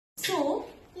So,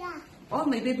 Yeah. all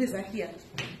my babies are here.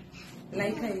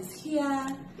 Laika is here,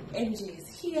 MJ is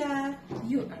here,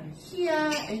 you are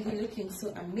here, and you're looking so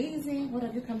amazing. What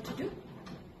have you come to do?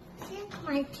 Shake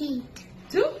my teeth.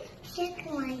 To? Shake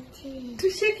my teeth. To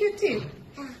shake your teeth.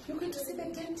 Yeah. You're going to see the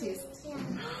dentist. Yeah.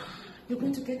 You're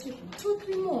going to get your tooth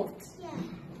removed. Yeah.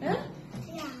 Yeah?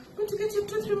 Yeah. You're going to get your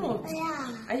tooth removed.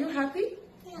 Yeah. Are you happy?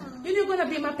 Yeah. You're going to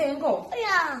be my pengo.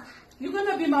 Yeah. You're going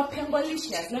to be my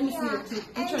pengolicious. Let me see your teeth.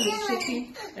 Which one is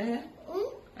shaking?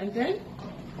 And then?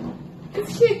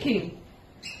 It's shaking.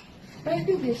 But I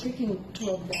think they're shaking two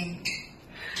of them.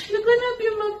 You're gonna be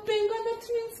my penguin. That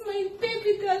means my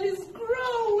baby girl is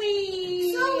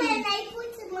growing. So when I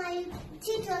put my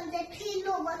teeth on the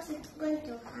pillow, what is going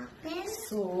to happen?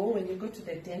 So when you go to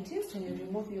the dentist, when you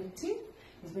remove your teeth,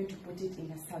 he's going to put it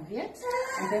in a serviette.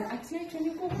 And then at night when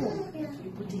you go home,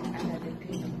 you put it under the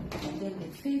pillow. And then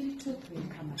the fairy tooth will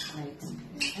come at night.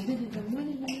 And then in the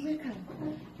morning when you wake up,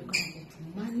 you're gonna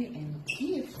get money and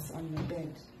gifts on your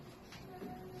bed.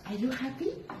 Are you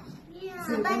happy? Yeah,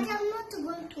 So but I'm not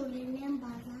going to remember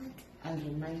that. I'll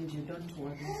remind you, don't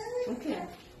worry. Okay.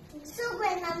 So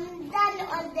when I'm done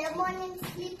on the morning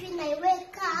sleeping, I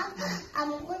wake up,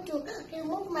 I'm going to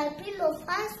remove my pillow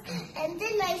first, and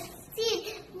then I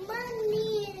see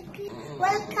money.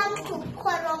 Welcome to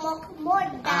Koromok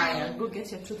Moda. Go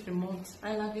get your tooth removed.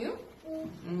 I love you.